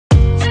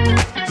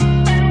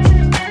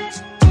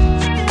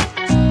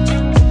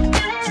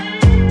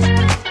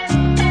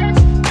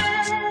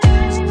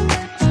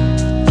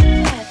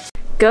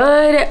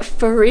Good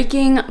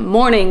freaking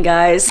morning,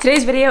 guys.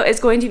 Today's video is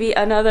going to be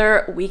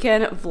another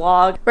weekend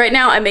vlog. Right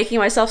now, I'm making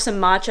myself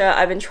some matcha.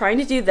 I've been trying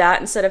to do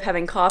that instead of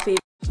having coffee.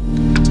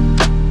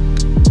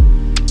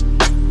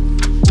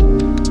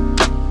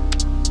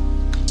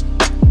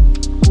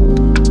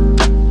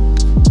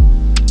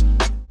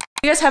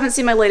 If you guys haven't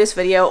seen my latest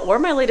video or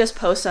my latest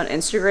post on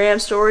Instagram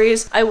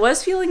stories, I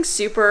was feeling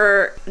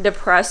super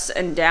depressed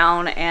and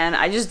down, and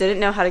I just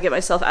didn't know how to get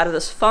myself out of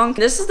this funk.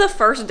 This is the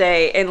first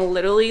day in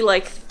literally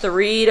like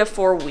 3 to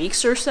 4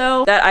 weeks or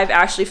so that I've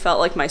actually felt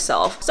like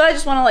myself. So I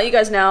just want to let you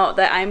guys know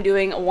that I'm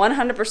doing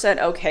 100%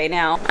 okay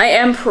now. I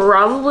am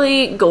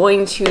probably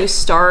going to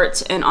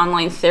start an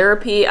online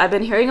therapy. I've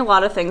been hearing a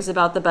lot of things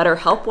about the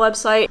BetterHelp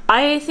website.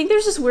 I think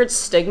there's this weird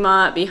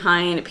stigma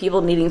behind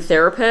people needing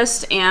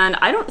therapists, and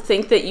I don't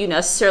think that you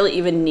necessarily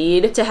even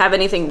need to have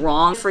anything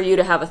wrong for you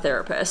to have a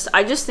therapist.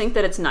 I just think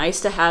that it's nice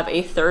to have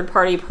a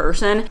third-party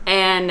person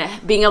and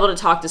being able to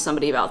talk to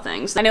somebody about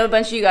things. I know a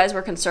bunch of you guys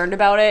were concerned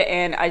about it,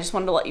 and I just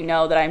wanted to let you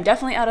know that I'm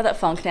definitely out of that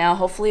funk now.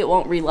 Hopefully it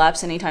won't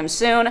relapse anytime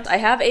soon. I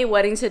have a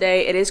wedding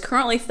today. It is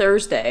currently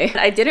Thursday.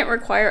 I didn't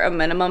require a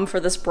minimum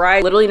for this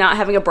bride, literally not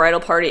having a bridal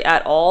party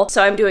at all.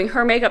 So I'm doing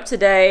her makeup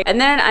today, and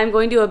then I'm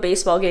going to a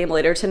baseball game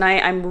later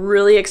tonight. I'm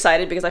really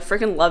excited because I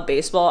freaking love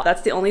baseball.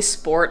 That's the only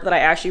sport that I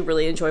actually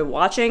really enjoy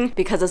watching,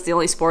 because it's the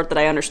only sport that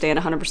I understand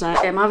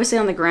 100%. I'm obviously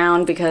on the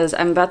ground because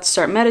I'm about to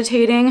start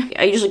meditating.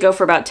 I usually go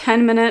for about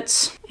 10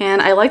 minutes,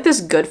 and I like this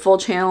Goodful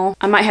channel.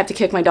 I might have to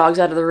kick my dogs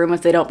out of the room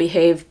if they don't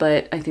behave,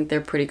 but I think they're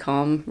pretty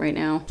calm right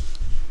now.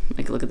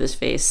 Like, look at this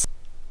face.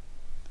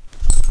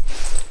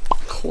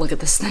 Look at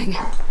this thing.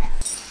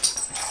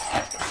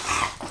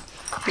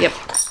 Yep.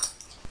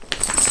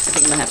 I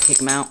think I'm gonna have to kick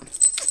them out.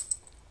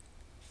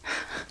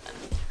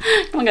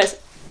 Come on, guys.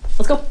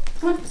 Let's go.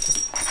 Come on.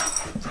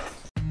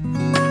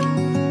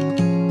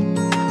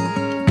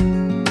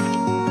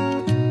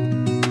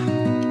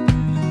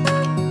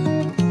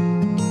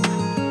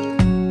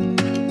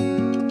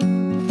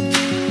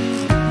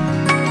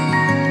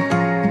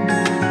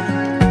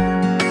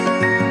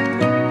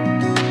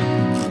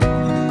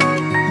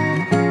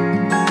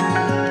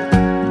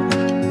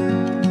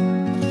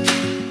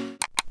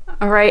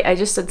 Alright, I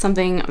just did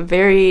something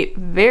very,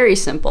 very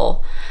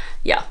simple.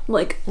 Yeah,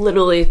 like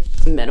literally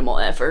minimal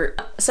effort.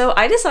 So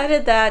I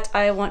decided that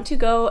I want to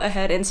go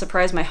ahead and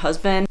surprise my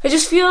husband. I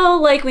just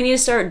feel like we need to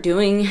start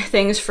doing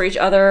things for each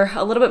other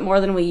a little bit more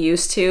than we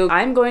used to.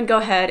 I'm going to go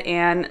ahead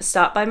and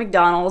stop by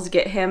McDonald's,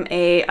 get him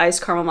a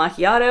iced caramel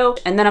macchiato,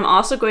 and then I'm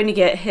also going to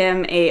get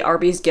him a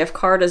Arby's gift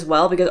card as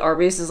well, because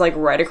Arby's is like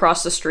right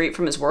across the street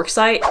from his work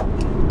site.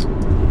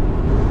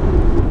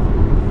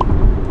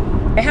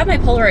 I have my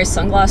polarized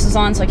sunglasses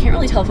on, so I can't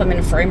really tell if I'm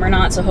in frame or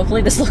not, so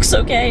hopefully this looks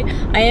okay.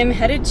 I am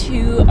headed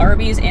to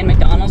Arby's and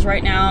McDonald's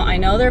right now. I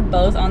know they're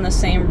both on the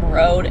same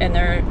road and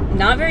they're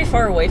not very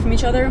far away from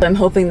each other. I'm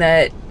hoping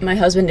that my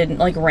husband didn't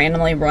like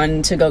randomly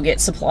run to go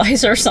get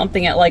supplies or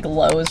something at like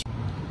Lowe's.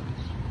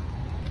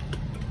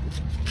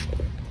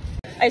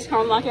 Ice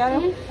caramel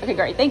macchiato? Okay,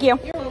 great, thank you.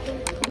 You're welcome.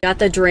 Got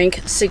the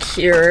drink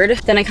secured.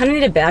 Then I kind of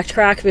need to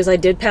backtrack because I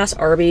did pass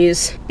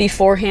Arby's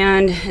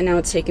beforehand, and now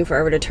it's taking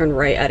forever to turn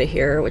right out of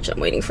here, which I'm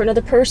waiting for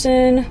another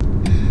person.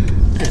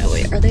 Oh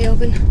wait, are they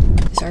open?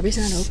 Is Arby's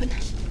not open?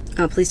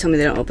 Oh, please tell me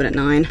they don't open at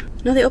 9.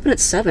 No, they open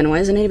at 7. Why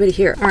isn't anybody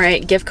here? All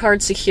right, gift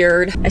card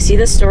secured. I see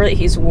the store that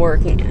he's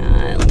working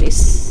at. Let me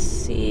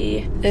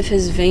see if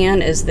his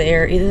van is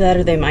there. Either that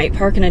or they might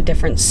park in a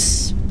different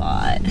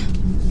spot.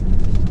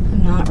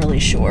 I'm not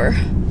really sure.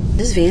 Is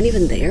his van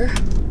even there?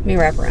 Let me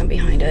wrap around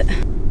behind it.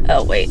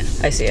 Oh, wait,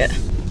 I see it.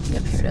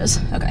 Yep, here it is.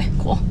 Okay,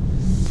 cool.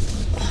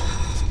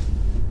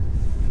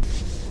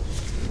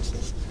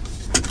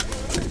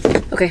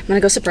 Okay, I'm gonna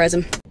go surprise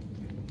him.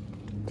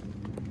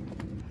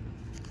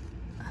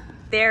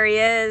 There he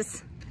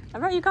is. I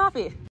brought you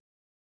coffee.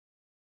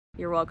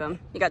 You're welcome.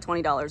 You got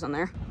 $20 on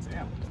there.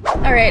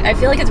 All right, I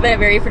feel like it's been a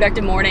very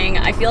productive morning.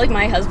 I feel like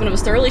my husband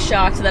was thoroughly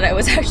shocked that I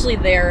was actually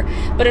there,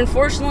 but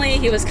unfortunately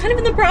he was kind of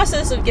in the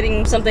process of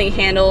getting something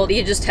handled.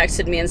 He just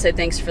texted me and said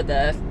thanks for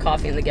the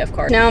coffee and the gift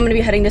card. Now I'm gonna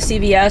be heading to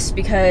CVS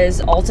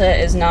because Ulta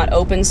is not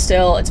open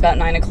still. It's about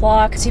 9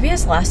 o'clock.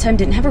 CVS last time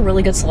didn't have a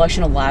really good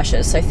selection of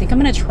lashes, so I think I'm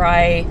gonna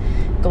try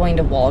going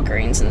to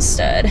Walgreens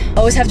instead. I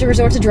always have to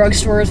resort to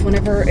drugstores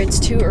whenever it's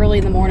too early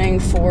in the morning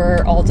for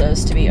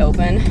Ulta's to be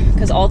open,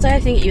 because Ulta I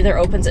think either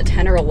opens at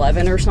 10 or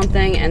 11 or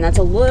something, and that's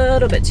a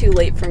little bit too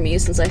late for me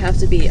since I have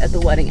to be at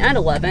the wedding at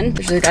 11.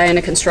 There's a guy in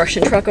a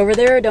construction truck over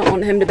there. I don't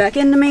want him to back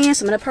into me,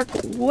 so I'm gonna park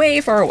way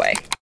far away.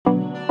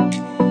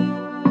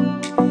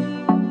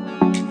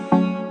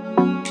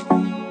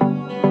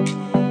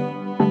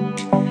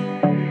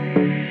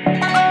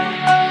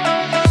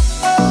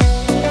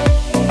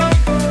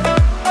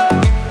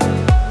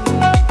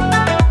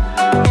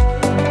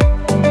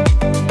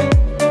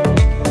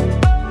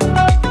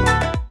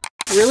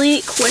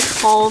 Really quick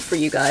haul for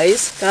you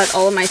guys. Got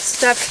all of my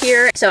stuff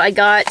here. So I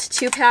got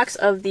 2 packs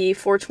of the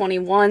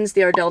 421s,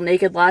 the Ardell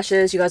Naked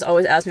Lashes. You guys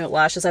always ask me what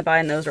lashes I buy,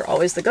 and those are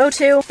always the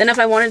go-to. Then if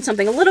I wanted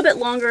something a little bit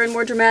longer and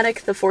more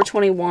dramatic, the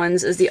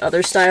 421s is the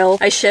other style.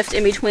 I shift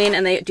in between,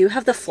 and they do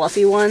have the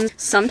fluffy ones.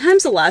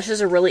 Sometimes the lashes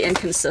are really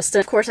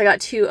inconsistent. Of course, I got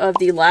 2 of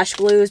the lash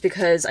glues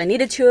because I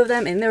needed 2 of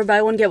them, and they were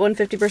buy one, get one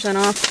 50%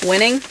 off.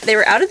 Winning. They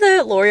were out of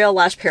the L'Oreal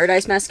Lash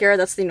Paradise mascara.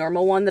 That's the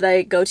normal one that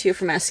I go to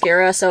for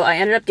mascara, so I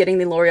ended up getting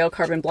the L'Oreal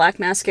Carbon Black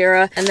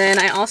mascara. And then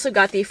I also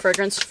got the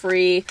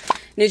fragrance-free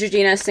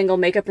Neutrogena single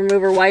makeup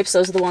remover wipes.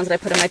 Those are the ones that I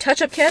put in my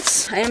touch-up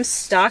kits. I am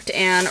stocked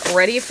and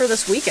ready for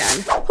this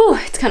weekend. Whew,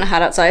 it's kind of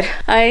hot outside.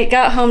 I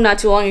got home not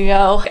too long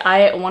ago.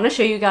 I want to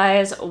show you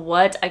guys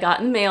what I got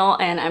in the mail,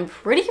 and I'm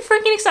pretty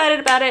freaking excited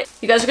about it.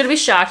 You guys are going to be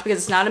shocked because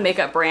it's not a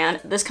makeup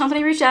brand. This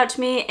company reached out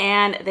to me,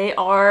 and they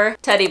are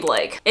Teddy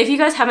Blake. If you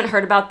guys haven't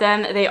heard about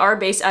them, they are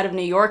based out of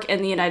New York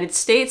in the United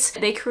States.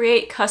 They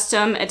create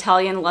custom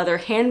Italian leather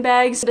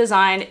handbags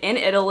designed in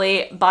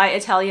Italy by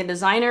Italian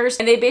designers,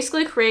 and they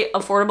basically create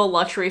affordable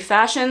luxury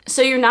fashion.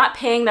 So you're not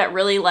paying that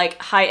really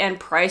like high-end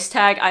price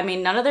tag. I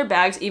mean, none of their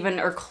bags even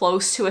are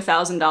close to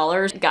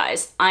 $1,000.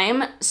 Guys, I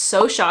am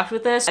so shocked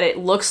with this. It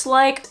looks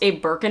like a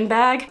Birkin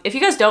bag. If you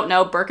guys don't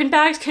know, Birkin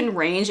bags can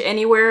range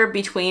anywhere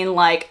between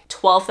like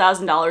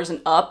 $12,000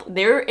 and up.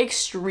 They're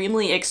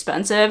extremely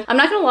expensive. I'm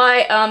not gonna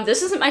lie,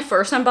 this isn't my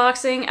first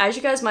unboxing. As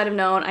you guys might have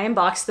known, I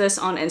unboxed this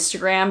on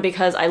Instagram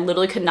because I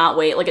literally could not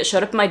wait. Like, it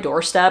showed up at my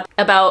doorstep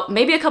about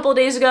maybe a couple of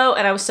days ago,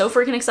 and I was so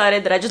freaking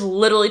excited that I just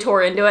literally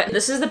tore into it.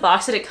 This is the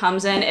box that it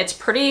comes in. It's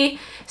pretty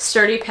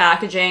sturdy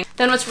packaging.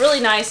 Then what's really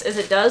nice is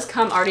it does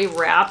come already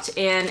wrapped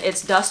in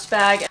its dust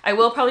bag. I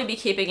will probably be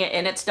keeping it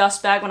in its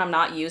dust bag when I'm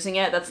not using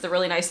it. That's the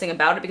really nice thing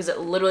about it because it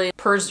literally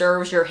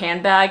preserves your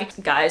handbag.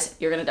 Guys,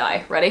 you're gonna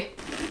die. Ready?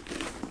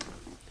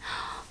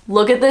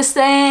 Look at this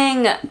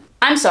thing.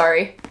 I'm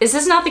sorry. Is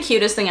this not the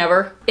cutest thing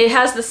ever? It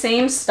has the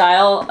same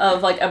style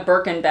of like a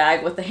Birkin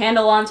bag with the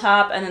handle on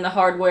top and then the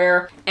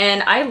hardware.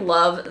 And I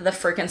love the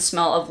freaking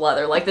smell of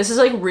leather. Like, this is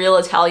like real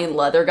Italian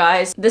leather,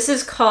 guys. This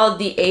is called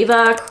the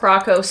Ava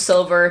Croco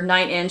Silver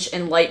 9-inch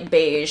in light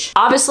beige.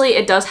 Obviously,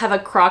 it does have a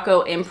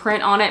Croco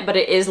imprint on it, but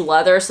it is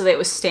leather, so that it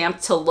was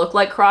stamped to look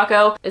like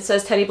Croco. It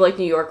says Teddy Blake,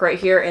 New York right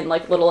here in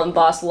like little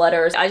embossed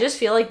letters. I just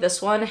feel like this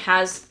one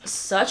has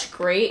such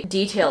great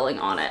detailing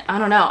on it. I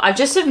don't know. I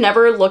just have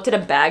never looked at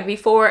a bag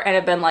before and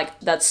have been like,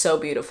 that's so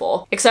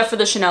beautiful. Except for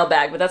the Chanel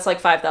bag, but that's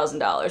like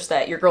 $5,000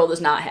 that your girl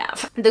does not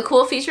have. The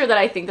cool feature that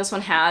I think this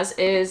one has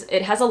is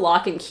it has a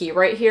lock and key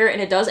right here,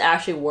 and it does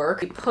actually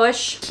work. You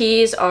push,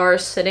 keys are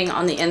sitting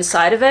on the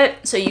inside of it,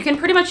 so you can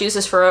pretty much use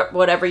this for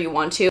whatever you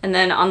want to. And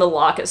then on the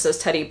lock it says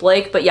Teddy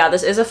Blake, but yeah,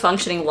 this is a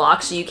functioning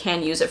lock, so you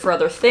can use it for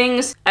other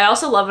things. I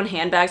also love when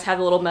handbags have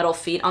the little metal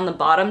feet on the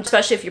bottom,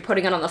 especially if you're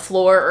putting it on the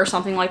floor or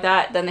something like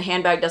that, then the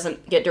handbag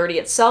doesn't get dirty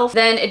itself.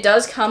 Then it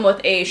does come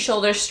with a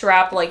shoulder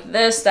strap like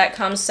this that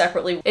comes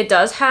separately. It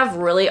does have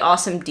really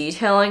awesome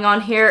detailing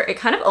on here. It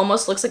kind of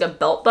almost looks like a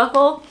belt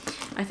buckle.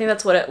 I think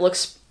that's what it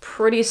looks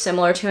pretty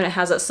similar to, and it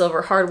has that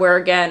silver hardware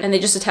again, and they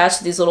just attach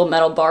to these little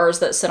metal bars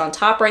that sit on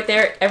top right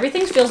there.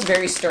 Everything feels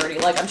very sturdy.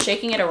 Like, I'm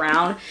shaking it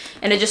around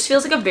and it just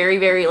feels like a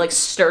very like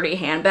sturdy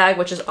handbag,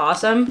 which is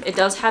awesome. It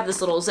does have this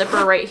little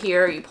zipper right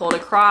here. You pull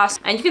it across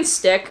and you can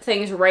stick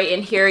things right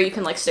in here. You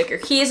can like stick your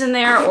keys in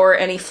there or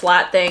any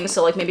flat things,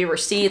 so like maybe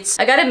receipts.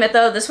 I gotta admit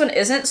though, this one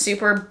isn't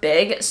super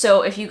big,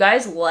 so if you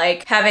guys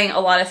like having a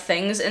lot of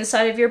things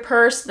inside of your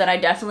purse, then I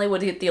definitely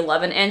would get the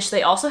 11-inch.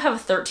 They also have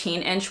a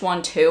 13-inch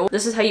one too.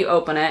 This is how you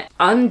open it.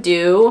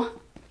 Undo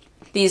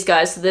these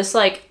guys. So this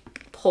like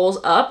pulls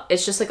up.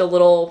 It's just like a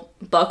little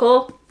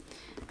buckle,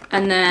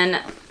 and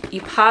then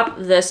you pop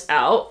this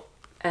out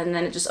and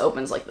then it just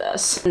opens like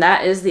this. And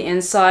that is the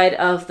inside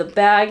of the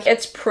bag.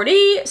 It's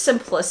pretty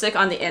simplistic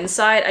on the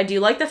inside. I do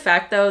like the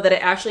fact though that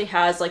it actually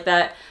has like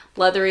that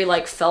leathery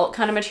like felt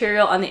kind of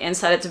material on the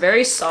inside. It's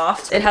very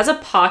soft. It has a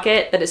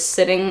pocket that is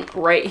sitting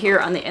right here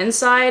on the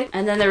inside,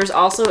 and then there's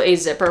also a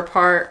zipper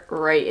part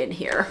right in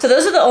here. So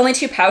those are the only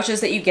 2 pouches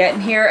that you get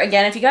in here.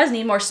 Again, if you guys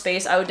need more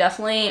space, I would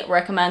definitely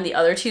recommend the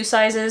other 2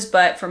 sizes,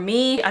 but for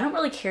me, I don't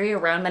really carry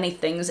around many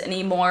things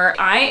anymore.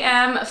 I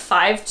am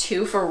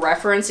 5'2" for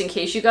reference, in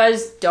case you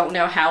guys don't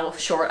know how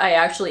short I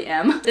actually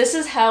am. This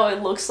is how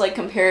it looks like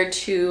compared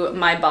to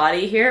my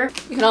body here.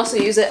 You can also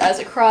use it as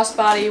a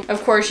crossbody.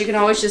 Of course, you can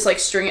always just like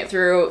string it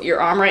through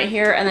your arm right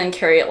here and then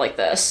carry it like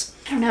this.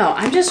 I don't know,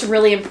 I'm just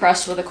really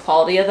impressed with the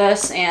quality of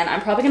this, and I'm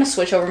probably gonna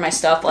switch over my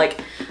stuff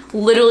like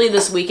literally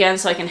this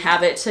weekend so I can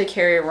have it to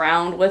carry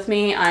around with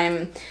me.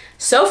 I'm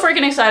so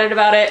freaking excited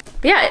about it.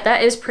 But yeah,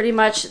 that is pretty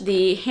much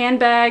the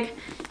handbag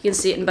You can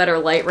see it in better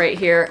light right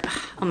here.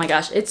 Oh my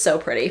gosh, it's so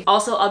pretty.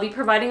 Also, I'll be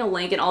providing a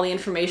link and all the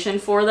information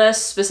for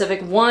this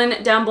specific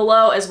one down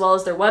below, as well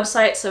as their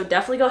website, so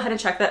definitely go ahead and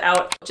check that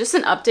out. Just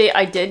an update,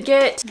 I did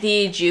get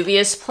the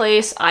Juvia's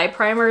Place eye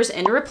primers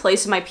in to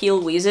replace my P.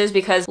 Louise's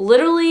because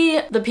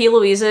literally the P.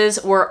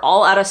 Louise's were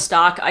all out of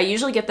stock. I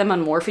usually get them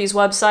on Morphe's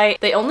website.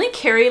 They only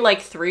carry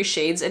like 3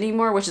 shades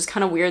anymore, which is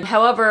kind of weird.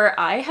 However,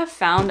 I have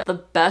found the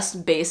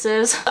best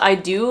bases. I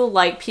do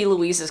like P.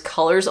 Louise's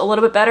colors a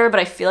little bit better,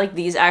 but I feel like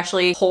these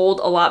actually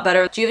hold a lot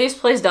better. Juvia's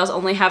Place does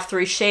only have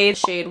 3 shades.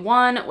 Shade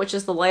 1, which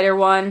is the lighter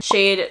one.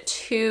 Shade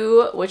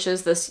 2, which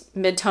is this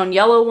mid-tone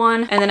yellow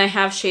one. And then I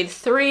have shade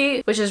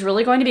 3, which is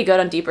really going to be good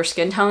on deeper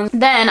skin tones.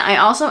 Then I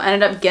also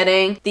ended up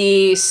getting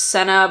the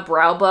Senna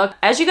Brow Book.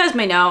 As you guys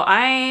may know,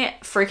 I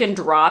freaking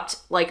dropped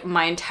like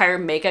my entire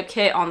makeup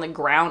kit on the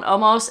ground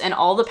almost, and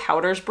all the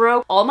powders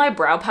broke. All my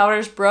brow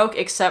powders broke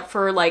except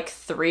for like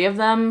 3 of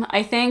them,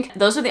 I think.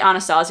 Those are the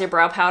Anastasia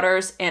brow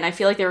powders, and I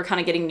feel like they were kind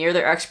of getting near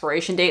their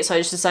expiration date, so I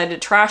just decided to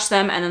trash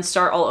them and then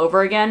start all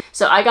over again.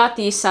 So I got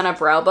the Senna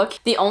Brow Book.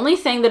 The only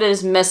thing that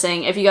is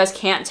missing, if you guys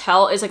can't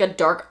tell, is like a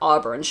dark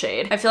auburn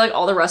shade. I feel like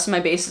all the rest of my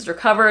bases are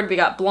covered. We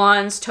got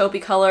blondes,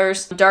 taupey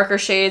colors, darker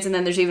shades, and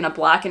then there's even a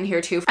black in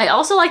here too. I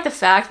also like the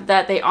fact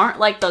that they aren't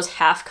like those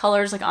half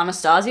colors like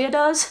Anastasia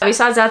does.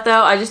 Besides that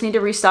though, I just need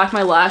to restock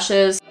my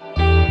lashes.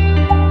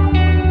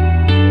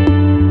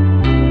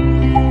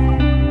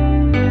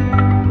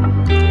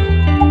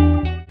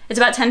 It's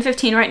about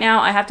 10:15 right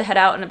now. I have to head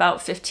out in about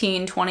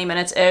 15-20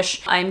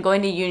 minutes-ish. I'm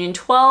going to Union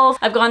 12.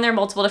 I've gone there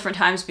multiple different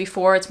times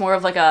before. It's more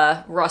of like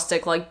a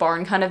rustic, like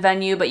barn kind of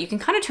venue, but you can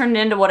kind of turn it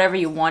into whatever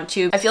you want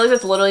to. I feel like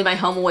that's literally my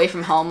home away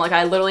from home. Like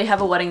I literally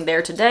have a wedding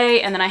there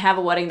today, and then I have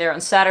a wedding there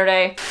on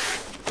Saturday.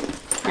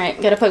 All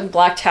right, gotta put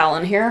black towel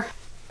in here.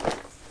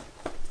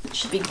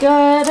 Should be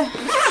good.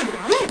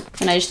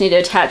 And I just need to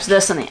attach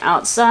this on the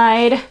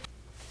outside.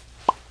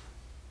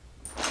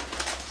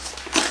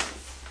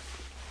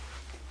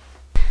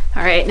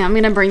 All right, now I'm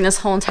gonna bring this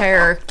whole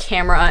entire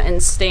camera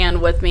and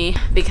stand with me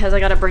because I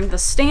gotta bring the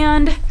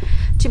stand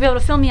to be able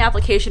to film the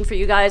application for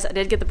you guys. I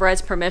did get the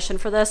bride's permission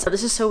for this.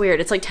 This is so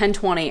weird. It's like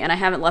 10:20 and I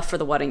haven't left for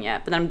the wedding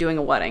yet, but then I'm doing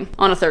a wedding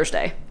on a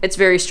Thursday. It's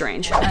very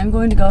strange. I'm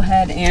going to go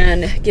ahead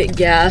and get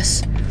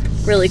gas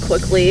really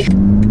quickly.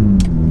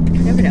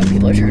 I never know if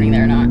people are turning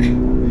there or not.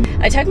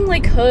 I technically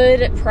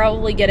could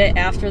probably get it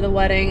after the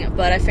wedding,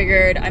 but I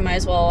figured I might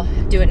as well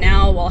do it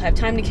now while I have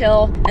time to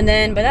kill. And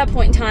then by that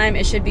point in time,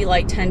 it should be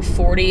like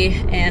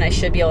 10:40 and I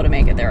should be able to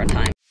make it there on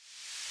time.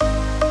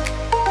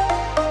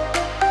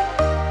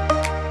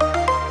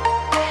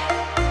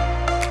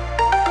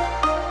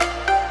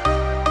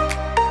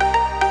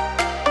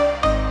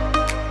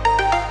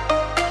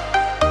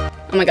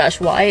 Oh my gosh,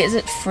 why is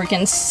it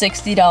freaking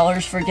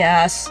 $60 for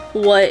gas?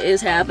 What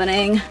is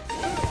happening?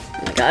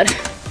 Oh my god.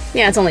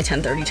 Yeah, it's only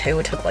 10:32.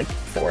 It took like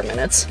 4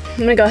 minutes. I'm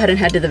gonna go ahead and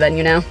head to the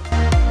venue now.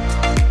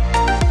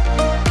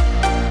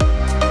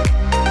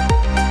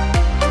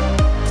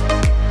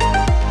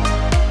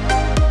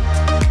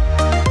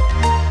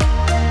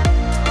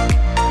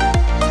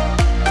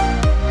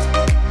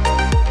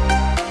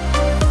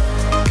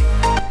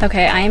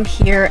 Okay, I am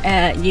here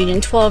at Union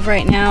 12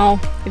 right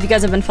now. If you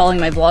guys have been following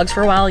my vlogs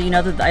for a while, you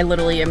know that I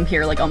literally am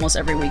here like almost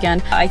every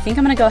weekend. I think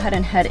I'm gonna go ahead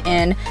and head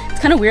in.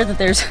 It's kind of weird that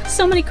there's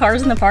so many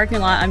cars in the parking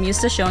lot. I'm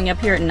used to showing up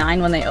here at 9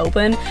 when they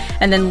open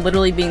and then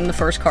literally being the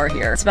first car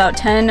here. It's about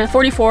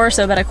 10:44,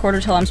 so about a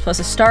quarter till I'm supposed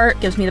to start.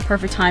 Gives me the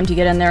perfect time to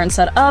get in there and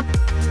set up.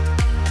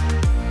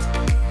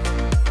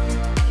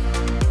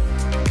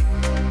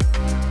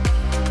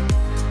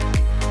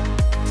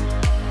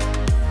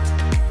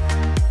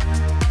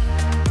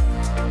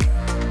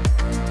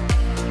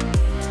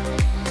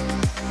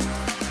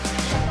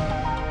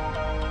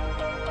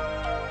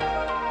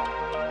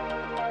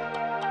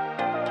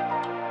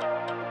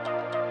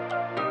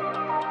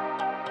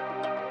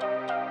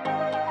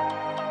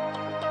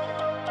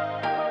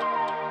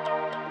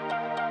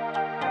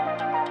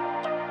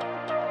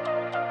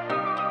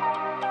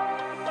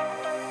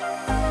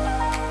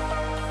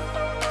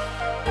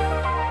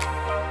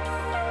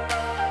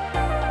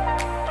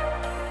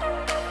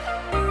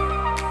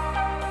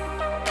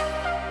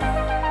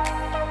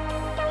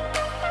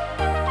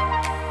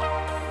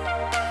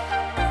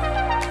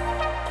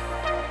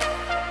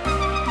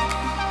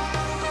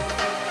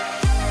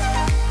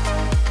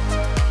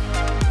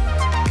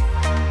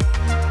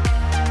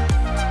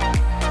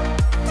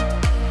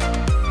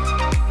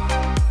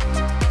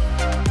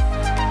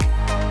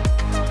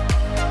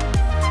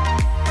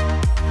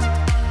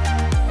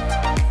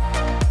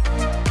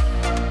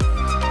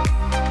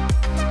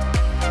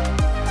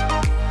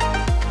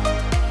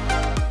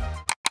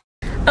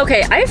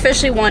 Okay, I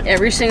officially want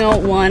every single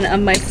one of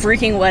my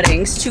freaking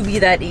weddings to be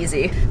that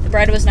easy. The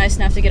bride was nice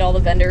enough to get all the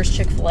vendors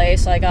Chick-fil-A,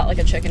 so I got like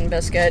a chicken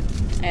biscuit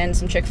and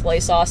some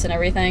Chick-fil-A sauce and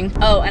everything.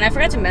 Oh, and I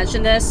forgot to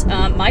mention this.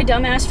 My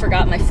dumbass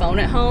forgot my phone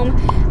at home,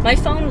 My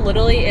phone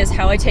literally is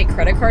how I take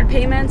credit card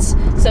payments,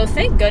 so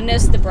thank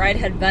goodness the bride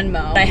had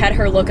Venmo. I had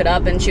her look it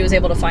up and she was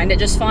able to find it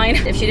just fine.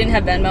 If she didn't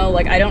have Venmo,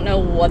 like I don't know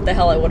what the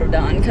hell I would have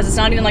done, because it's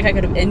not even like I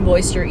could have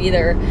invoiced her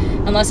either,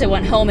 unless I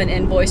went home and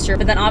invoiced her,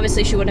 but then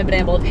obviously she wouldn't have been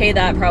able to pay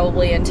that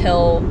probably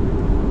until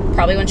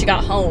probably when she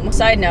got home.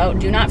 Side note,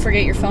 do not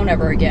forget your phone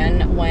ever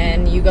again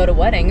when you go to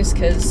weddings,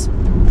 because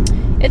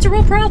it's a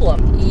real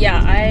problem.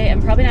 Yeah, I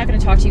am probably not going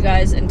to talk to you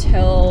guys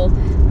until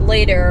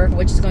later,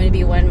 which is going to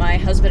be when my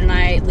husband and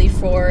I leave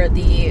for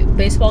the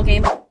baseball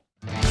game.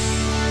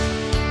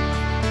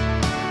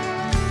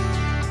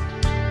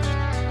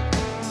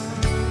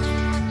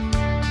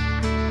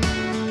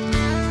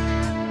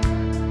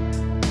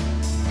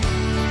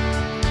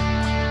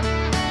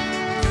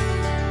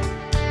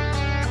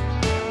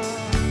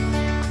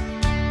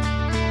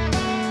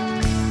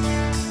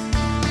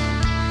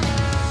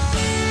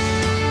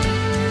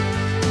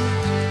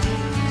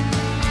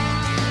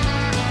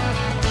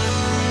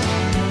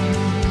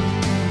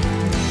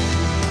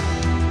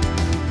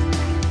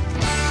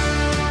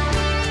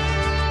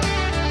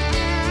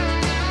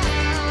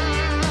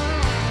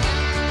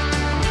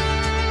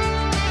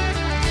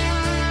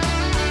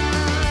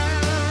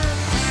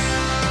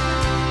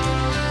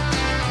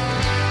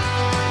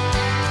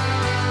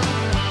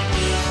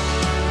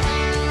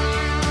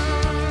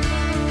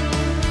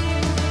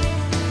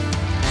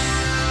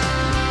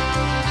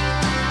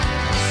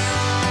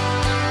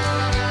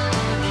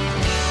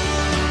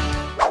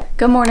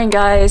 Good morning,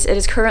 guys.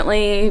 It's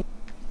currently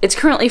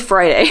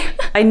Friday.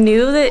 I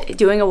knew that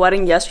doing a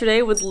wedding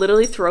yesterday would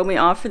literally throw me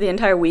off for the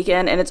entire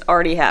weekend, and it's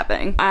already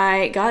happening.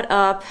 I got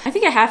up, I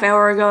think a half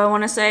hour ago, I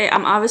want to say.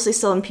 I'm obviously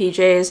still in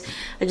PJs.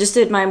 I just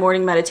did my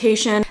morning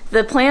meditation.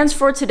 The plans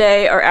for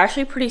today are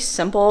actually pretty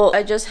simple.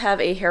 I just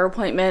have a hair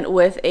appointment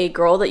with a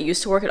girl that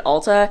used to work at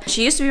Ulta.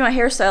 She used to be my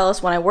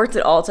hairstylist when I worked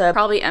at Ulta.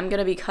 Probably am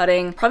gonna be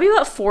cutting probably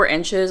about 4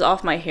 inches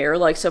off my hair,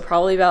 like so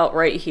probably about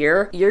right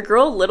here. Your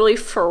girl literally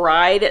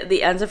fried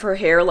the ends of her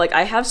hair. Like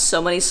I have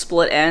so many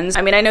split ends.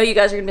 I mean, I know you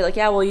guys are gonna be like,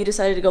 yeah, well, you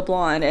decided to go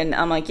blonde, and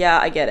I'm like, yeah,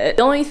 I get it.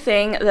 The only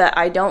thing that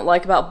I don't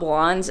like about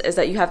blondes is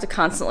that you have to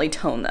constantly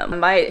tone them.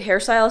 My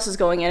hairstylist is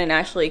going in and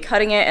actually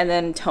cutting it and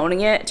then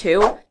toning it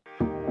too.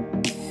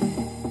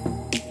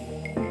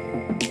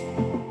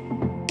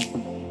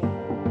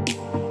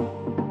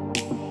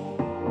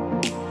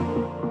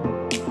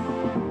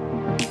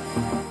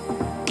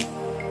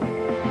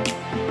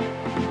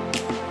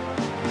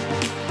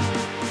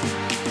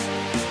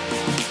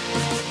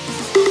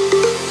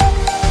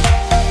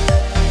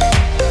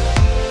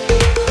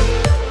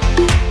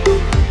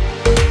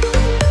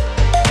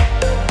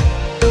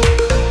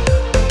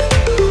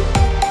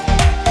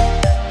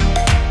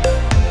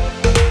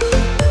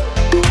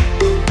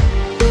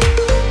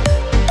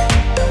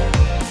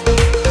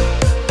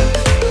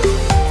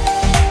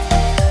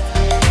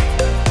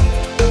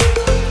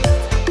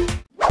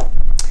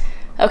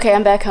 Okay,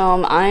 I'm back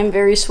home. I'm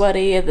very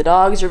sweaty. The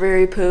dogs are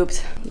very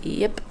pooped.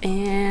 Yep,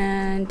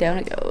 and down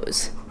it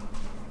goes.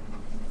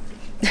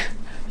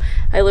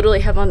 I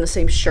literally have on the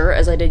same shirt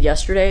as I did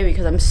yesterday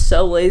because I'm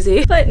so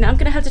lazy. But now I'm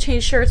gonna have to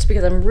change shirts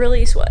because I'm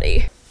really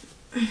sweaty.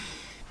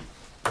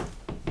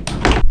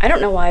 I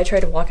don't know why I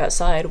tried to walk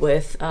outside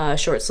with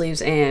short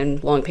sleeves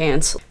and long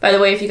pants. By the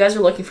way, if you guys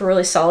are looking for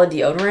really solid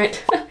deodorant,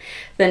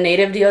 the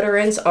Native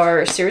deodorants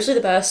are seriously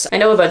the best. I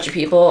know a bunch of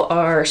people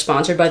are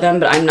sponsored by them,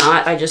 but I'm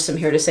not. I just am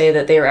here to say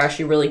that they are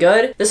actually really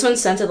good. This one's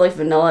scented like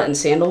vanilla and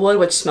sandalwood,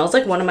 which smells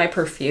like one of my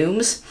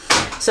perfumes.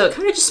 So it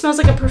kind of just smells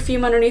like a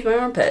perfume underneath my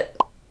armpit.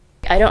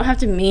 I don't have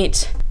to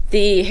meet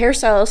the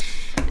hairstylist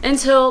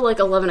until like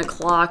 11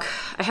 o'clock.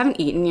 I haven't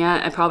eaten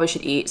yet. I probably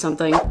should eat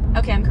something.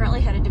 Okay, I'm currently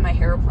headed to my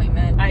hair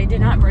appointment. I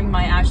did not bring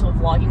my actual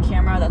vlogging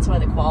camera. That's why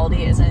the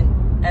quality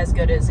isn't as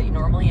good as it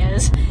normally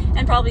is,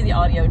 and probably the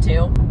audio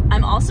too.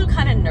 I'm also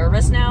kind of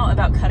nervous now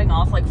about cutting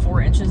off like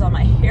 4 inches on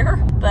my hair,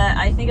 but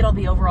I think it'll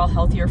be overall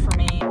healthier for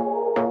me.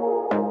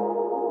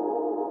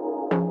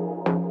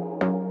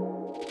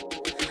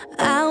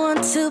 I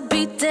want to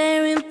be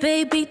there and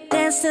baby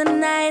dance the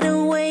night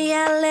away.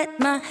 I let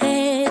my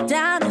head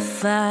down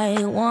if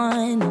I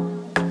want.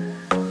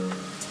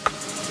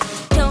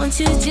 Don't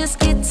you just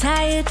get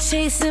tired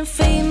chasing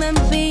fame and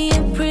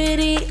being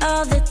pretty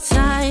all the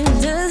time?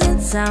 Doesn't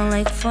sound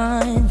like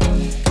fun.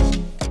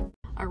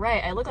 All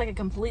right, I look like a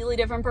completely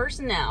different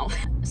person now.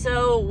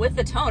 So with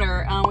the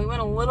toner, we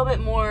went a little bit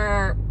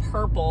more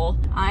purple.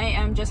 I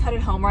am just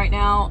headed home right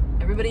now.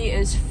 Everybody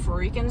is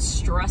freaking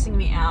stressing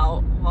me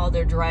out while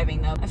they're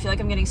driving though. I feel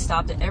like I'm getting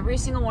stopped at every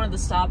single one of the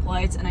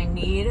stoplights and I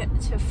need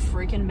to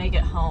freaking make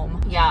it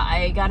home. Yeah,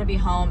 I gotta be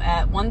home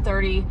at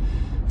 1:30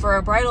 for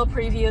a bridal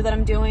preview that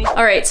I'm doing.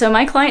 All right, so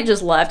my client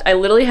just left. I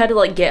literally had to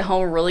like get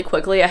home really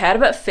quickly. I had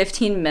about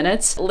 15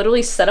 minutes,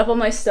 literally set up all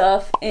my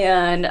stuff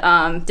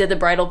and did the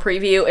bridal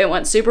preview. It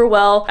went super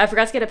well. I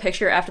forgot to get a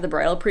picture after the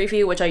bridal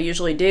preview, which I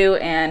usually do,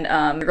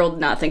 and the girl did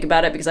not think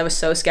about it because I was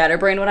so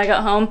scatterbrained when I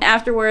got home.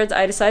 Afterwards,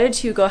 I decided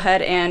to go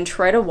ahead and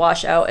try to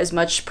wash out as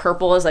much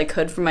purple as I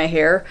could from my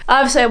hair.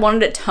 Obviously, I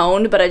wanted it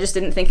toned, but I just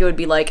didn't think it would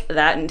be like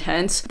that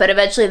intense. But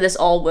eventually this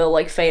all will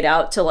like fade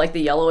out to like the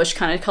yellowish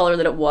kind of color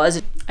that it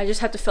was. I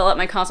just have to fill out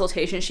my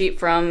consultation sheet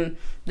from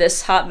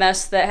this hot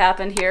mess that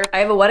happened here. I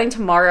have a wedding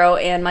tomorrow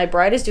and my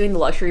bride is doing the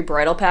luxury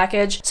bridal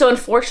package. So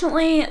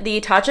unfortunately,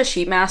 the MATCHA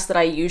sheet mask that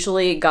I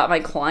usually got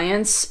my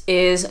clients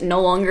is no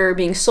longer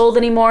being sold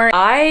anymore.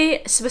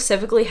 I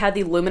specifically had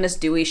the Luminous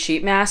Dewy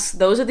sheet masks.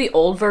 Those are the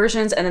old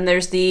versions, and then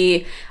there's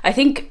the, I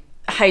think,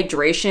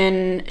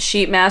 hydration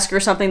sheet mask or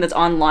something that's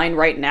online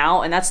right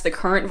now, and that's the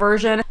current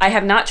version. I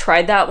have not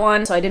tried that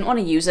one, so I didn't want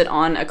to use it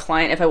on a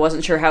client if I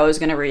wasn't sure how it was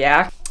going to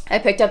react. I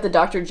picked up the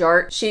Dr.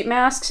 Jart sheet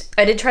masks.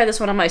 I did try this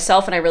one on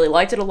myself and I really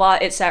liked it a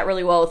lot. It sat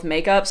really well with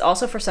makeups,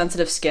 also for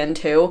sensitive skin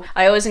too.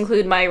 I always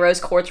include my rose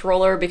quartz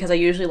roller because I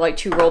usually like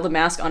to roll the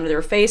mask onto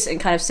their face and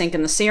kind of sink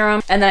in the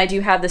serum. And then I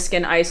do have the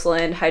Skin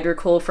Iceland Hydro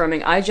Cool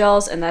Firming Eye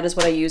Gels, and that is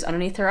what I use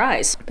underneath their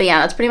eyes. But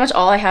yeah, that's pretty much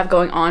all I have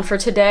going on for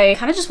today. I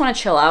kind of just want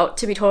to chill out,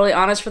 to be totally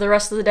honest, for the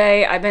rest of the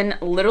day. I've been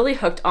literally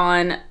hooked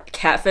on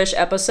Catfish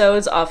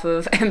episodes off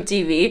of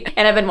MTV,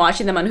 and I've been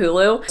watching them on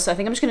Hulu. So I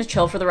think I'm just gonna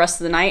chill for the rest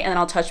of the night, and then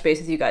I'll touch base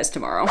with you guys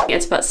tomorrow.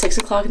 It's about 6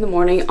 o'clock in the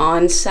morning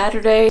on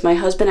Saturday. My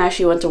husband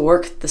actually went to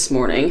work this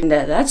morning, and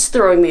that's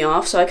throwing me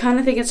off, so I kind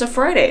of think it's a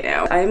Friday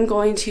now. I'm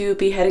going to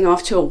be heading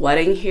off to a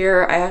wedding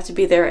here. I have to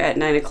be there at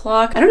 9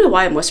 o'clock. I don't know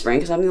why I'm whispering,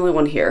 because I'm the only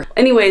one here.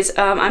 Anyways,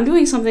 I'm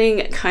doing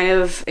something kind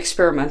of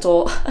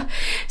experimental.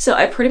 So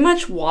I pretty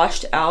much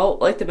washed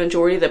out like the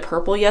majority of the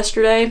purple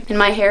yesterday in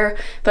my hair,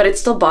 but it's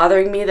still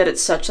bothering me that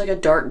it's such like a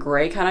dark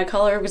gray kind of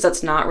color, because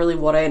that's not really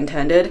what I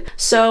intended.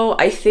 So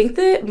I think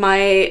that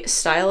my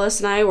stylist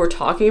and I were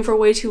talking for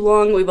way too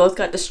long. We both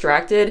got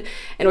distracted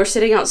and we're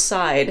sitting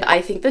outside. I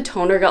think the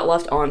toner got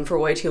left on for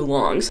way too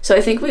long. So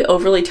I think we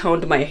overly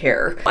toned my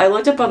hair. I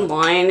looked up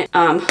online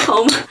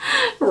home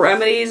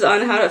remedies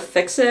on how to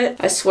fix it.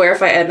 I swear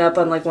if I end up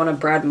on like one of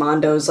Brad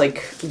Mondo's like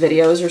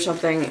videos or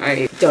something,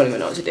 I don't even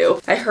know what to do.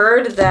 I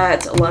heard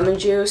that lemon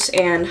juice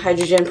and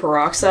hydrogen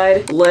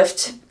peroxide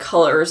lift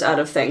colors out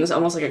of things,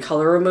 almost like a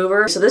color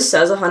remover. So this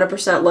says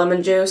 100%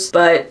 lemon juice,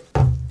 but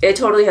it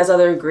totally has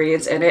other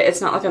ingredients in it. It's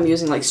not like I'm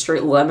using like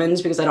straight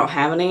lemons because I don't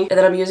have any. And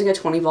then I'm using a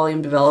 20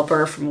 volume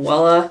developer from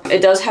Wella.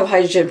 It does have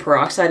hydrogen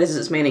peroxide as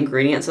its main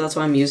ingredient, so that's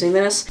why I'm using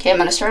this. Okay, I'm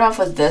gonna start off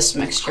with this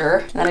mixture.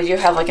 And then I do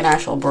have like an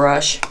actual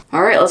brush.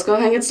 All right, let's go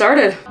ahead and get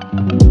started.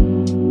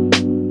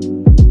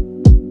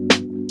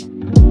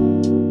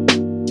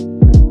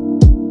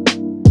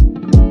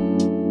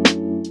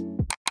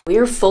 We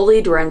are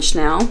fully drenched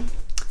now.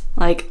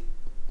 Like,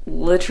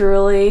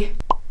 literally.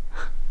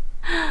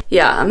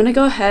 Yeah, I'm gonna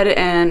go ahead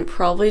and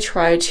probably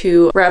try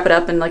to wrap it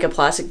up in like a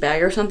plastic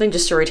bag or something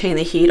just to retain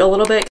the heat a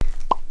little bit.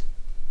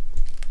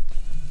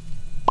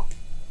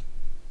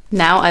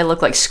 Now I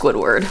look like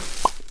Squidward.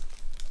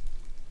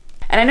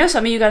 And I know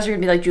some of you guys are gonna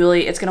be like,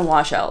 Julie, it's gonna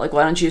wash out. Like,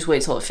 why don't you just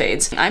wait till it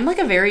fades? I'm like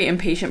a very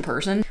impatient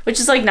person, which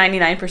is like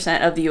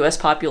 99% of the US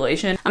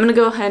population. I'm gonna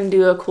go ahead and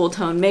do a cool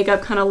tone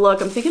makeup kind of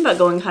look. I'm thinking about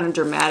going kind of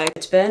dramatic.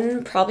 It's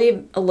been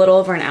probably a little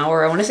over an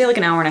hour. I wanna say like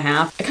an hour and a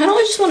half. I kind of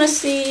just wanna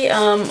see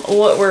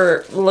what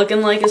we're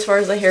looking like as far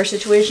as the hair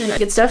situation.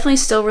 It's definitely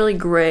still really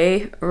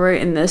gray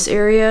right in this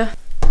area.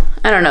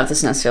 I don't know if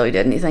this necessarily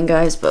did anything,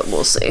 guys, but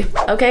we'll see.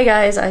 Okay,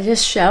 guys, I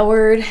just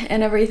showered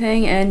and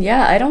everything, and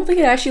yeah, I don't think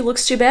it actually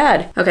looks too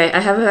bad. Okay,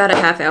 I have about a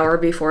half hour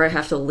before I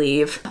have to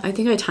leave. I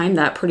think I timed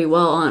that pretty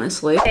well,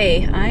 honestly.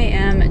 Hey, I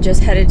am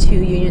just headed to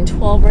Union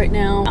 12 right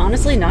now.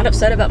 Honestly, not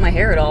upset about my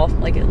hair at all.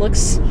 Like, it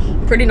looks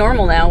pretty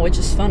normal now, which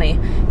is funny,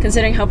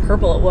 considering how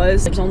purple it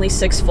was. There's only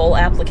 6 full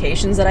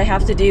applications that I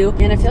have to do,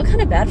 and I feel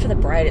kind of bad for the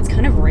bride. It's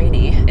kind of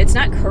rainy. It's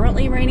not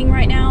currently raining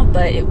right now,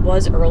 but it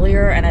was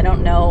earlier, and I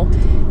don't know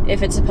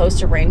if it's supposed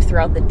to rain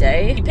throughout the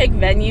day. You pick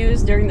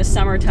venues during the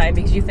summertime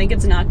because you think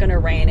it's not going to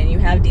rain and you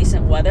have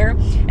decent weather,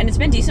 and it's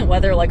been decent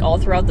weather like all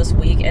throughout this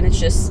week, and it's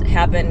just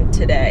happened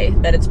today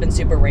that it's been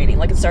super raining.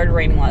 Like, it started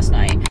raining last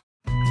night.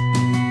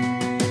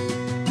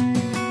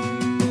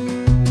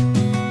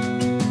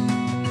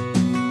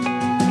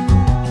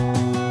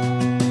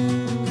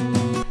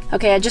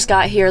 Okay, I just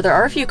got here. There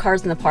are a few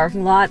cars in the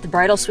parking lot. The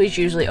bridal suite's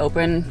usually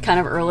open kind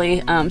of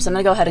early, so I'm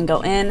gonna go ahead and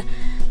go in.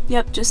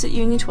 Yep, just at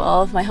Union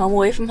 12, my home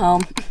away from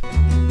home.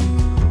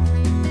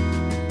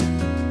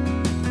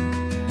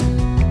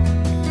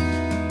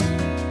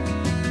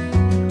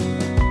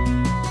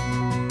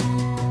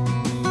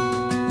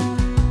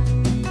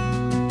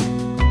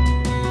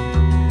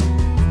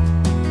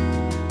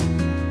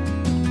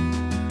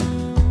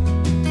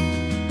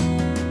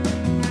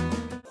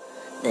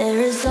 There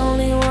is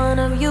only one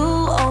of you,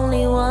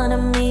 only one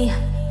of me.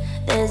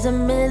 There's a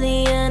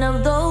million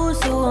of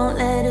those who won't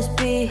let us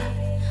be.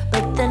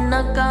 But they're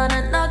not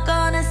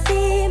gonna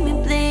see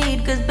me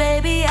bleed. Cause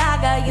baby,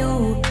 I got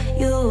you,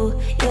 you.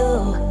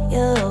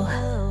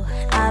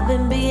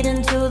 feet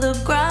into the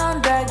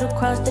ground, dragged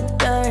across the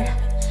dirt.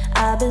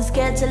 I've been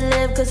scared to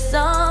live cause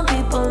some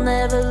people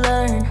never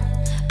learn.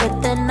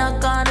 But they're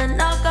not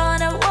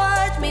gonna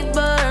watch me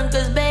burn.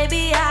 Cause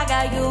baby I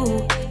got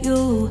you.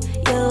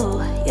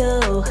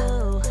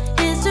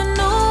 It's a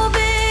new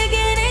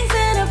beginnings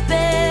and a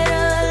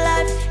better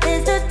life.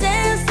 It's the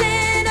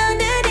dancing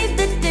underneath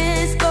the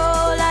disco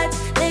lights.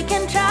 They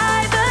can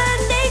try but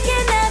they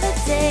can never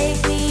take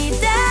me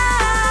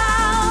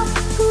down.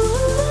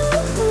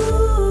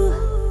 Ooh,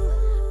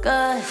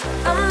 cause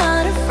I'm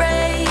not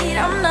afraid,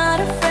 I'm not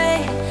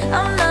afraid,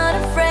 I'm not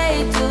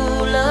afraid to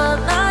love,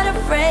 not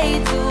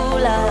afraid to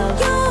love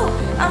you.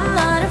 I'm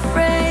not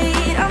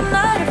afraid, I'm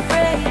not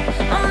afraid,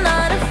 I'm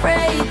not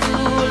afraid to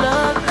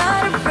love,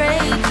 not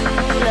afraid to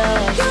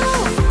love you.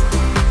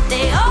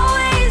 They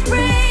always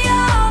bring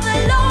all the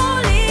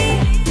lonely,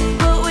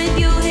 but with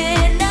you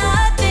here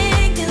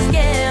nothing can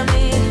scare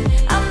me.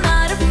 I'm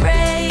not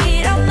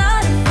afraid, I'm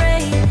not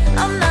afraid,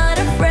 I'm not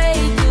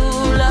afraid to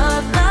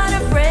love, not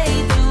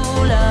afraid to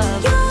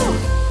love you.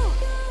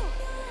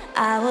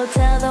 I will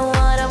tell them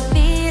what I'm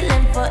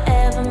feeling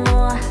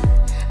forevermore.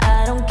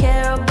 I don't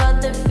care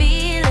about the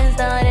feelings,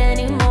 not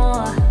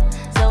anymore.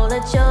 So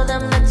let's show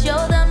them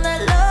that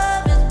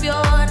love is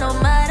pure, no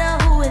matter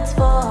who it's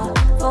for.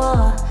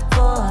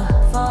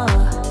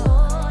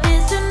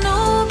 It's a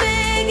new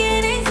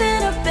beginnings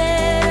and a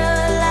better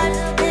life.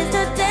 It's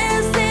the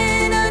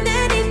dancing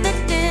underneath the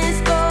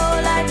disco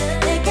light.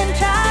 They can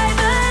try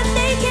but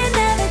they can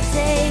never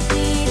take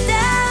me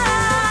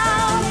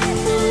down.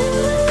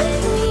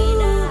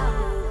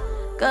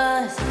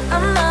 Cause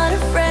I'm not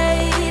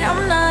afraid,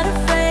 I'm not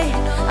afraid,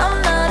 I'm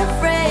not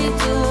afraid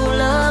to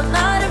love,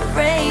 not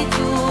afraid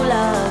to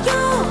love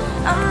you.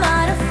 I'm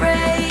not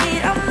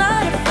afraid, I'm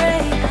not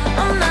afraid,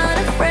 I'm not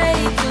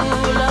afraid to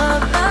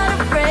love, not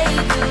afraid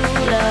to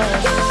love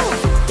you.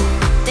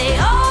 They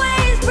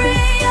always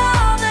bring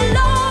all the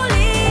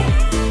lonely,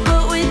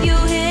 but with you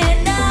here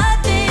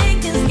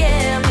nothing can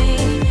scare me.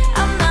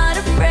 I'm not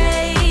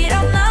afraid,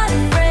 I'm not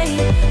afraid,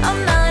 I'm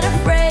not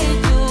afraid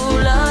to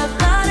love,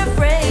 not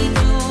afraid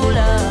to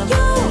love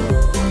you.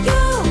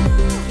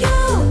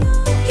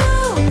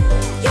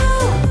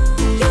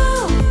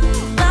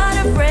 Not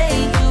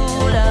afraid to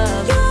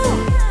love you.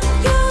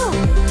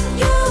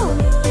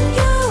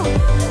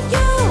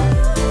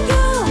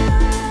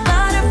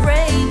 Not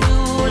afraid to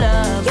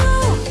love you.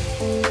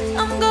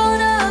 I'm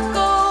gonna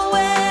go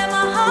where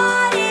my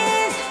heart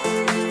is.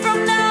 From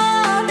now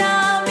on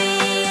I'm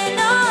being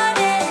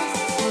honest.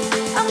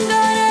 I'm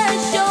gonna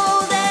show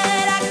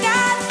that I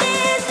got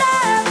this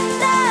love.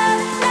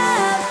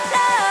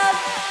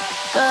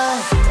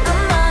 Cause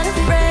I'm not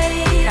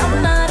afraid, I'm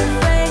not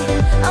afraid,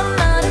 I'm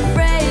not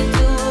afraid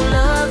to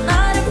love,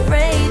 not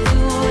afraid to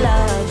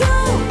love you.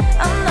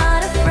 I'm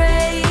not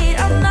afraid,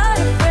 I'm not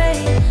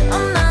afraid,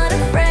 I'm not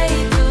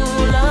afraid to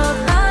love,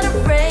 not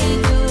afraid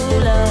to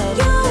love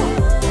you.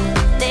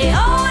 They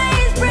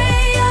always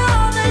bring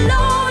all the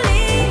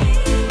lonely,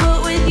 but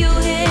with you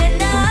here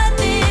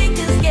nothing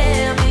can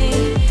scare me.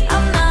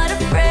 I'm not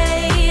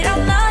afraid,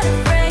 I'm not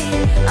afraid,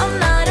 I'm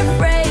not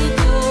afraid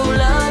to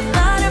love,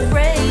 not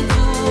afraid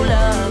to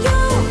love you.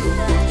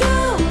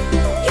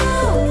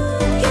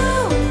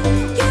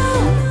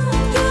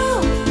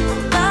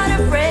 Not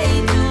afraid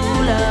to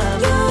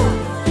love you.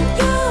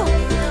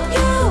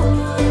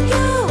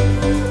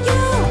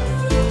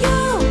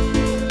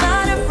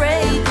 Not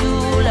afraid to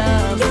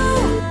love you.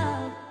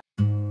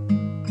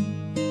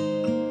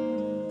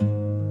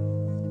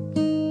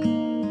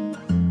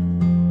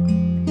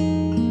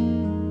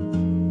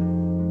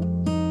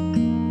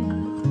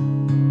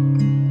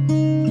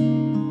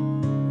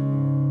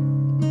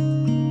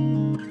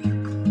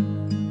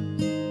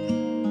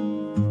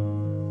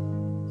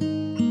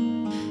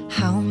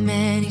 How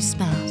many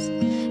smiles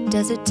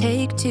does it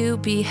take to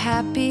be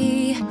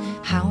happy?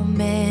 How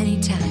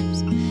many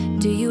times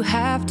do you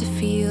have to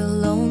feel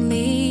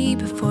lonely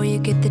before you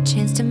get the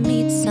chance to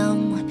meet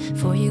someone?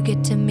 Before you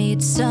get to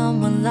meet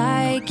someone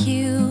like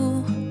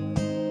you?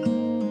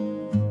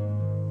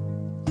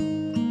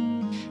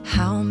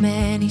 How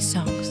many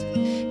songs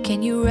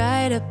can you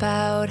write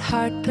about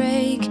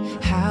heartbreak?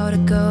 How to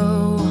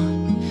go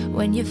on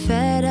when you're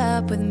fed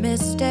up with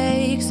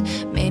mistakes?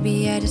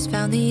 Maybe I just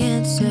found the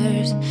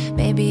answers.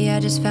 Maybe I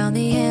just found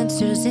the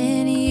answers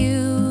in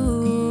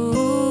you.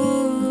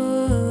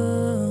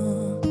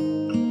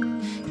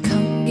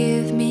 Come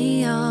give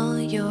me all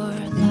your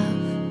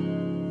love.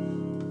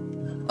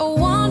 I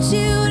want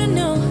you to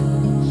know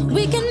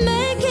we can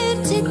make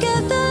it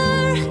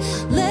together.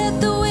 Let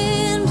the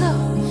wind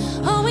blow.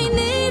 All we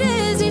need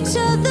is each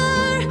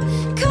other.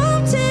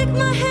 Come take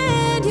my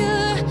hand,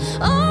 you're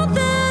all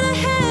that I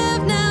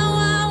have now.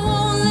 I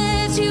won't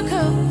let you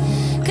go,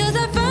 'cause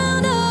I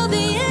found all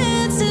the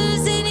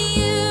answers in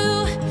you.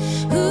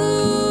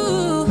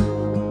 Ooh.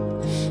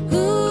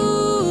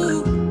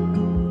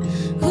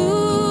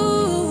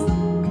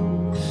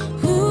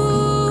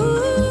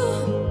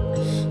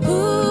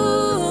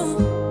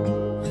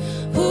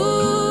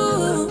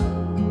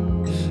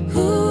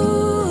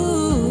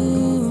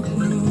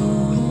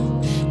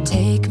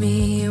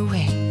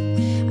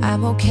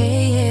 I'm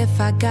okay if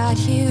I got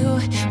you.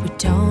 We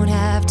don't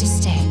have to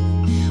stay.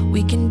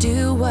 We can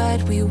do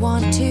what we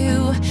want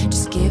to.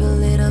 Just give a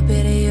little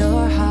bit of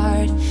your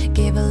heart.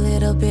 Give a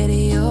little bit of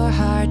your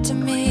heart to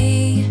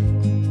me.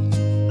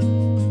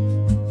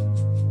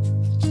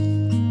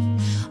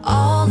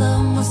 All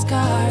of my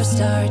scars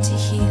start to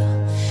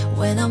heal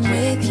when I'm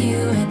with you,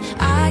 and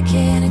I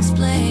can't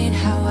explain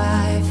how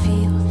I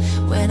feel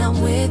when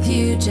I'm with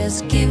you.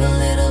 Just give a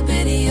little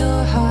bit of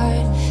your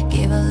heart.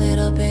 Give a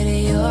little bit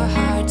of your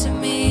heart to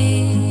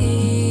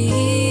me.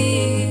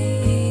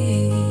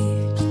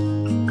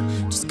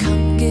 Just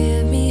come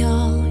give me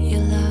all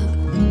your love.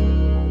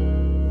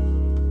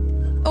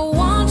 I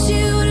want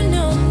you to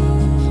know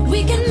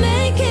we can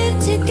make it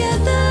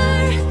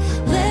together.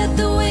 Let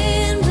the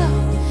wind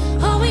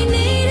blow. All we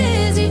need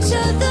is each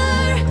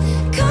other.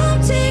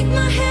 Come take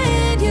my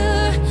hand.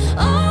 You're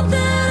all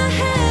that I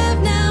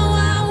have now.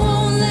 I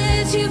won't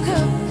let you go,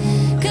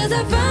 'cause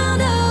I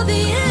found all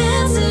the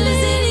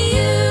answers in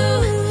you.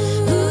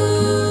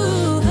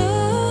 Ooh,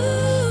 ooh,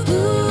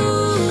 ooh,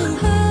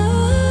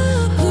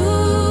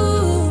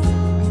 ooh.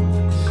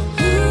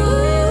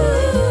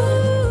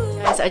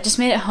 Guys, I just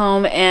made it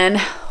home, and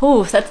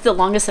that's the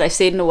longest that I've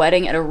stayed in a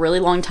wedding at a really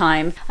long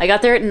time. I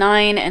got there at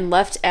 9 and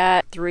left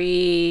at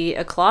 3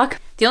 o'clock.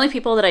 The only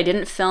people that I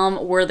didn't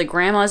film were the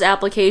grandma's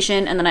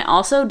application, and then I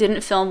also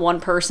didn't film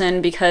one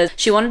person because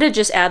she wanted to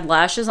just add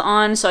lashes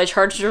on, so I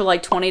charged her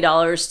like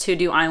 $20 to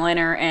do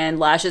eyeliner and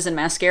lashes and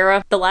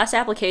mascara. The last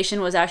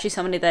application was actually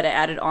somebody that I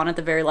added on at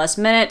the very last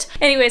minute.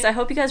 Anyways, I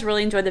hope you guys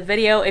really enjoyed the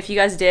video. If you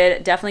guys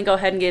did, definitely go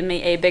ahead and give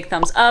me a big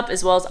thumbs up,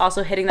 as well as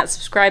also hitting that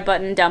subscribe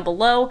button down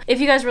below. If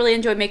you guys really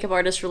enjoy makeup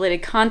artist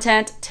related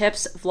content,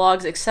 tips,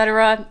 vlogs,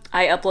 etc.,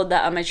 I upload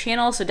that on my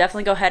channel, so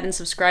definitely go ahead and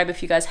subscribe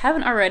if you guys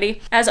haven't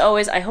already. As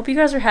always, I hope you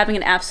guys are having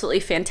an absolutely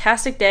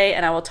fantastic day,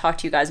 and I will talk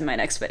to you guys in my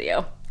next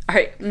video. All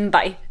right,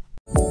 bye.